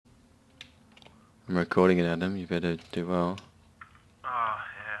I'm recording it, Adam. You better do well. Oh,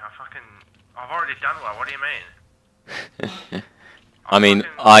 yeah, I've already done well, what do you mean? I mean,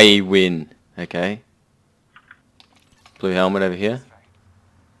 I win, okay? Blue helmet over here.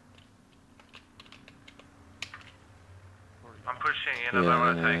 I'm pushing in, I don't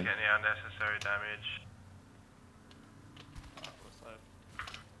want to take any unnecessary damage.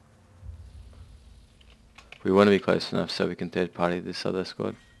 We want to be close enough so we can third party this other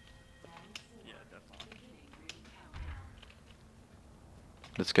squad. Yeah, definitely.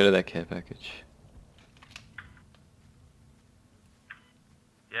 Let's go to that care package.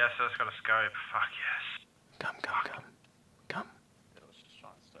 Yeah, so it's got a scope, fuck yes. Come. Yeah, let's just try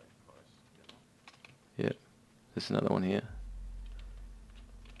and stay close together. Yep. There's another one here.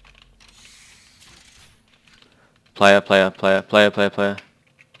 Player. Ping it. Yeah,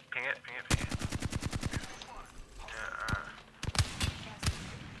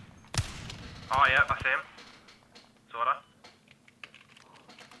 Oh, yeah, I see him. Sorta.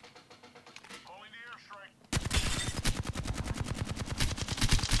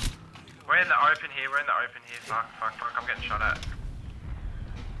 We're in the open here, fuck, I'm getting shot at.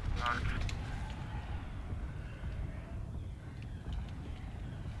 Fuck.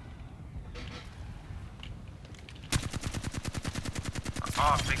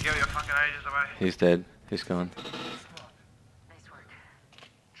 Oh, Big Gill, you're fucking ages away. He's dead. He's gone.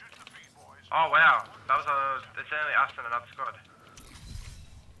 Oh wow, it's only us and another squad.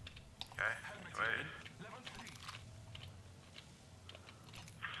 Okay, sweet.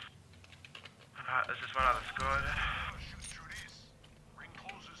 Alright, there's just one other squad.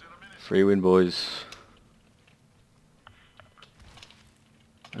 3 win, boys.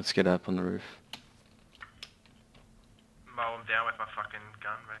 Let's get up on the roof. Mow him down with my fucking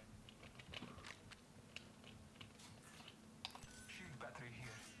gun, mate.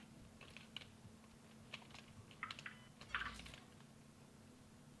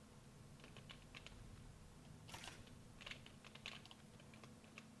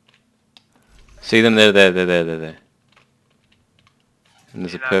 See them? They're there. And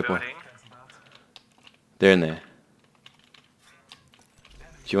there's a In that purple. building. They're in there.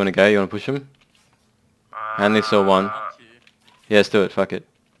 Do you want to go? You want to push them? I only saw one. Thank you. Yeah, let's do it. Fuck it.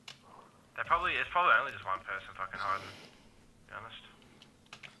 It's probably only just one person fucking hiding, to be honest.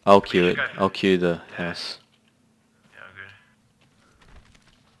 I'll queue it. go for I'll it. queue the Yeah. house. Yeah, good.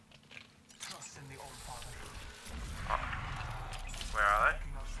 Where are they?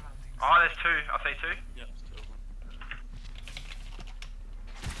 Oh, there's two. I see two. Yep, it's two of them.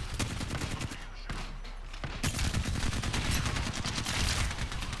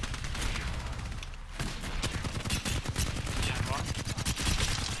 Yeah, one.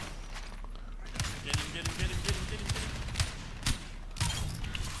 Get him.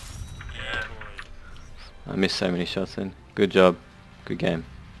 Yeah, boy. I missed so many shots then. Good job. Good game.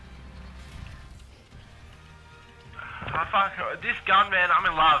 Oh, fuck. This gun, man, I'm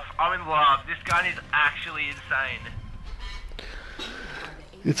in love. This gun is actually insane.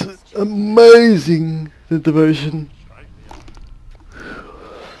 It's amazing, the devotion. Straight,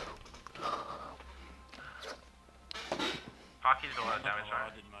 Fuck, he did a lot of damage, I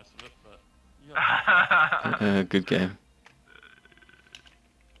right? did most of it, but you got Good game.